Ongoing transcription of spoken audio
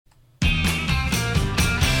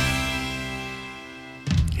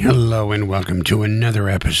Hello and welcome to another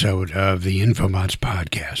episode of the Infobots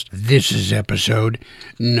Podcast. This is episode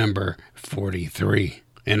number 43.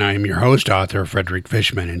 And I am your host, author Frederick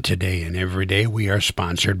Fishman, and today and every day we are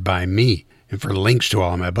sponsored by me. And for links to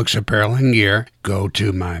all my books, apparel, and gear, go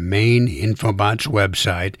to my main Infobots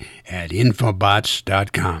website at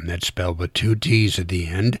Infobots.com. That's spelled with 2 T's at the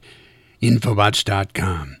end,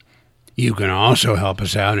 Infobots.com. You can also help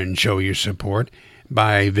us out and show your support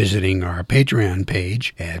by visiting our Patreon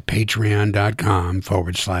page at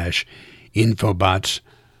patreon.com/Infobots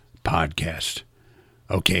Podcast.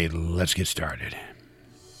 Okay, let's get started.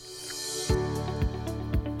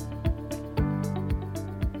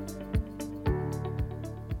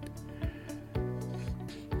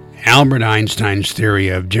 Albert Einstein's theory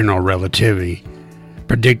of general relativity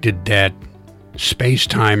predicted that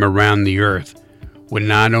space-time around the Earth would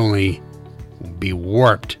not only be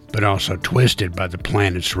warped, but also twisted by the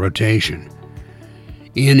planet's rotation.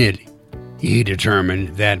 In it, he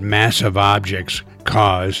determined that massive objects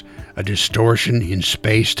cause a distortion in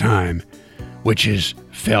space-time, which is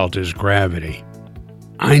felt as gravity.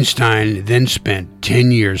 Einstein then spent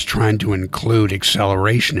 10 years trying to include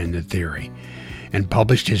acceleration in the theory, and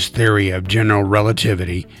published his theory of general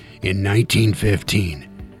relativity in 1915.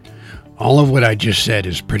 All of what I just said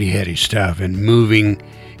is pretty heady stuff and moving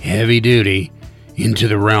heavy-duty into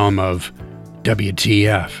the realm of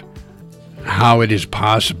WTF. How it is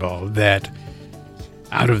possible that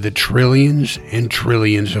out of the trillions and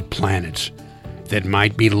trillions of planets that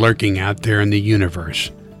might be lurking out there in the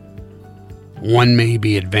universe, one may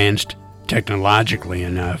be advanced technologically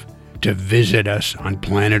enough to visit us on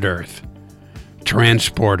planet Earth,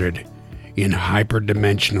 transported in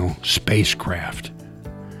hyperdimensional spacecraft.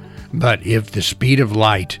 But if the speed of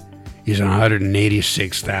light is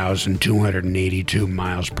 186,282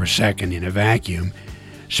 miles per second in a vacuum,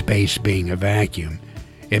 space being a vacuum,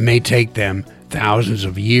 it may take them thousands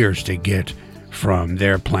of years to get from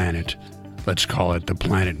their planet, let's call it the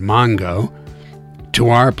planet Mongo, to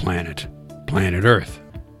our planet, planet Earth.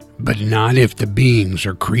 But not if the beings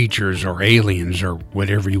or creatures or aliens or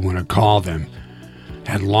whatever you want to call them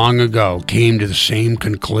had long ago came to the same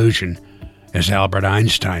conclusion as Albert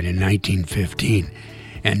Einstein in 1915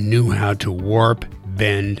 and knew how to warp,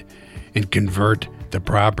 bend, and convert the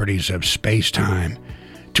properties of space-time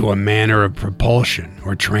to a manner of propulsion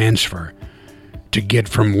or transfer to get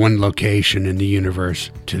from one location in the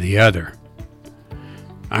universe to the other.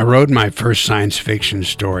 I wrote my first science fiction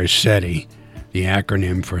story, SETI, the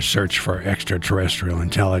acronym for Search for Extraterrestrial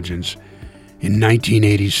Intelligence, in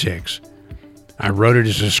 1986. I wrote it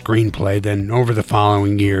as a screenplay, then over the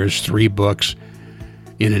following years, 3 books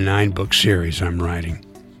in a 9-book series I'm writing.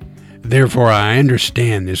 Therefore, I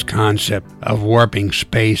understand this concept of warping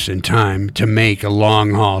space and time to make a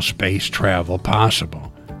long-haul space travel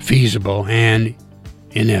possible, feasible, and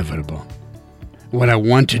inevitable. What I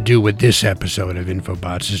want to do with this episode of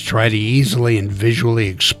Infobots is try to easily and visually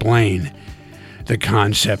explain the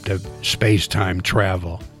concept of space-time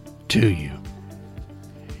travel to you.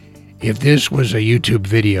 If this was a YouTube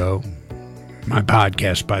video, my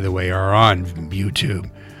podcasts, by the way, are on YouTube,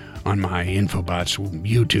 on my Infobots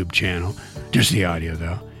YouTube channel, just the audio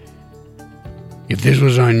though. If this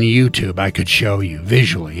was on YouTube, I could show you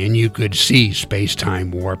visually, and you could see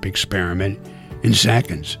space-time warp experiment in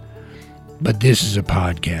seconds. But this is a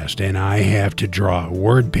podcast, and I have to draw a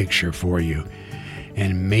word picture for you,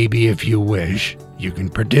 and maybe if you wish, you can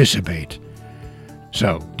participate.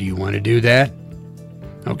 So, do you want to do that?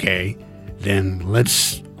 Okay, then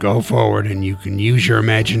let's go forward and you can use your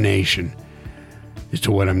imagination as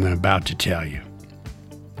to what I'm about to tell you.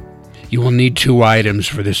 You will need 2 items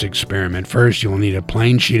for this experiment. First, you will need a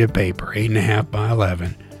plain sheet of paper, 8.5 by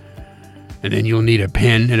 11, and then you'll need a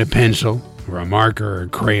pen and a pencil, or a marker or a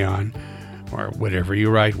crayon, or whatever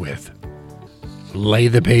you write with. Lay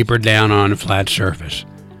the paper down on a flat surface.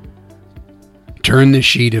 Turn the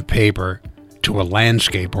sheet of paper to a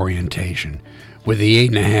landscape orientation, with the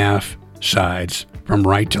 8.5 sides from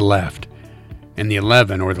right to left, and the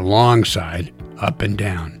 11, or the long side, up and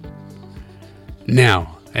down.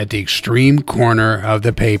 Now, at the extreme corner of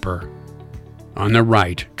the paper, on the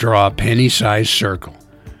right, draw a penny-sized circle,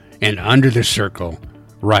 and under the circle,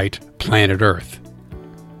 write Planet Earth.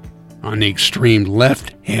 On the extreme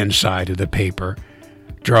left-hand side of the paper,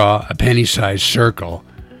 draw a penny-sized circle,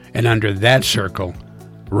 and under that circle,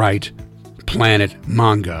 write Planet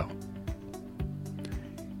Mongo.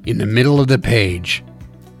 In the middle of the page,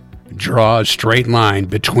 draw a straight line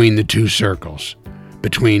between the 2 circles,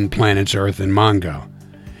 between planets Earth and Mongo.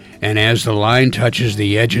 And as the line touches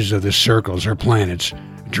the edges of the circles or planets,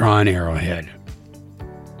 draw an arrowhead.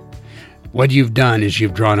 What you've done is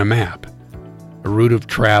you've drawn a map, a route of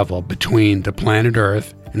travel between the planet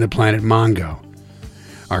Earth and the planet Mongo.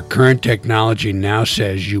 Our current technology now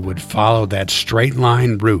says you would follow that straight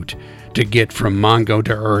line route to get from Mongo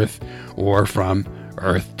to Earth or from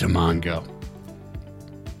Earth to Mongo.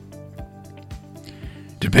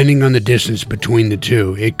 Depending on the distance between the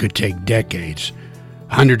two, it could take decades,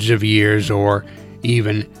 hundreds of years, or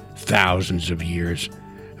even thousands of years,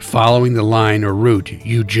 following the line or route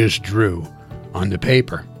you just drew on the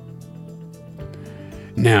paper.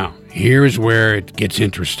 Now, here is where it gets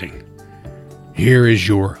interesting. Here is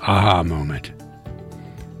your aha moment.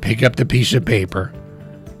 Pick up the piece of paper,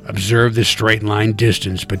 observe the straight line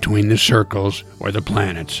distance between the circles or the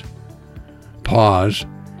planets. Pause,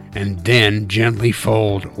 and then gently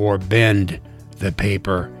fold or bend the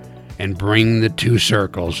paper and bring the two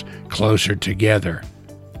circles closer together.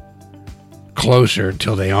 Closer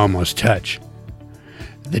till they almost touch.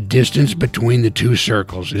 The distance between the two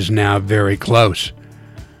circles is now very close.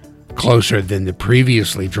 Closer than the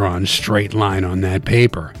previously drawn straight line on that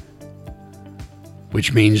paper,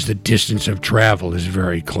 which means the distance of travel is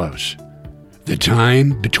very close. The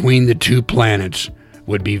time between the two planets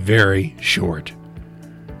would be very short.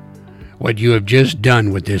 What you have just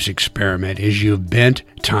done with this experiment is you've bent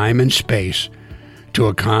time and space to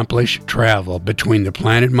accomplish travel between the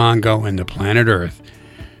planet Mongo and the planet Earth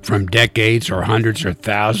from decades or hundreds or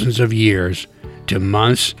thousands of years to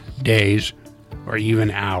months, days, or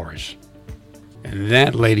even hours. And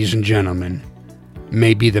that, ladies and gentlemen,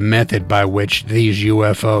 may be the method by which these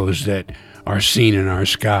UFOs that are seen in our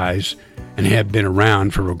skies and have been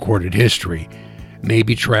around for recorded history may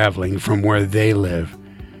be traveling from where they live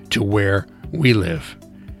to where we live.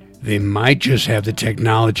 They might just have the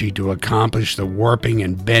technology to accomplish the warping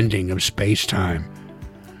and bending of space-time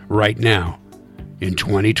right now in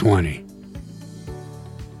 2020.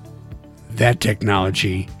 That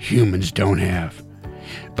technology humans don't have.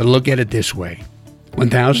 But look at it this way.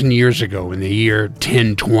 1,000 years ago, in the year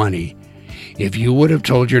 1020, if you would have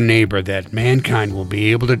told your neighbor that mankind will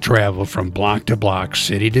be able to travel from block to block,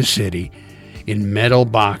 city to city, in metal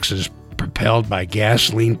boxes propelled by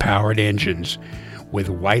gasoline-powered engines, with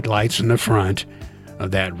white lights in the front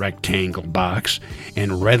of that rectangle box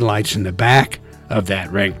and red lights in the back of that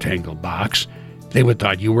rectangle box, they would have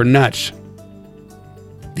thought you were nuts.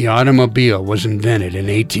 The automobile was invented in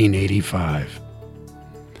 1885.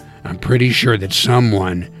 I'm pretty sure that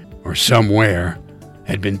someone or somewhere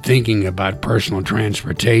had been thinking about personal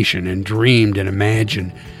transportation and dreamed and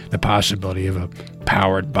imagined the possibility of a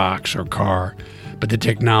powered box or car, but the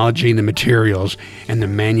technology, the materials, and the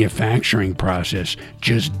manufacturing process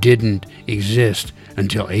just didn't exist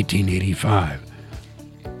until 1885.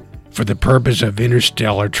 For the purpose of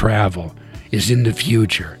interstellar travel is in the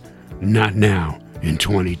future, not now in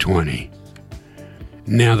 2020.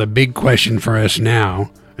 Now, the big question for us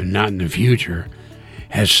now, and not in the future,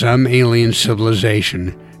 has some alien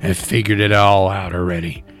civilization have figured it all out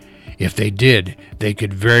already? If they did, they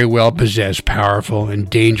could very well possess powerful and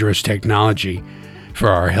dangerous technology for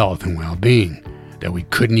our health and well-being that we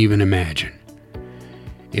couldn't even imagine.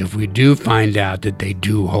 If we do find out that they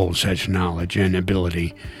do hold such knowledge and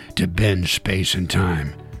ability to bend space and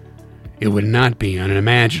time, it would not be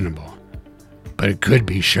unimaginable, but it could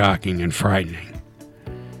be shocking and frightening.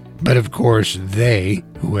 But of course, they,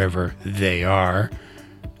 whoever they are,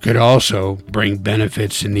 could also bring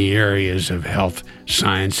benefits in the areas of health,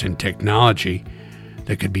 science, and technology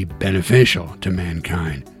that could be beneficial to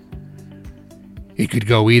mankind. It could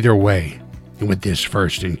go either way with this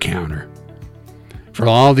first encounter. For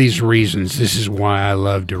all these reasons, this is why I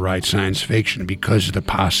love to write science fiction, because of the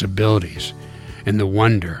possibilities and the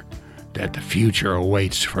wonder that the future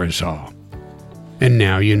awaits for us all. And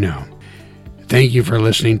now you know. Thank you for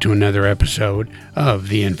listening to another episode of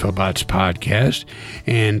the Infobots Podcast,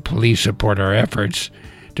 and please support our efforts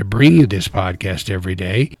to bring you this podcast every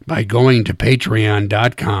day by going to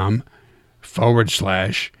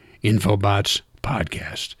patreon.com/Infobots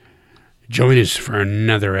Podcast. Join us for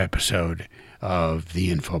another episode of the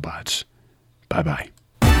Infobots. Bye-bye.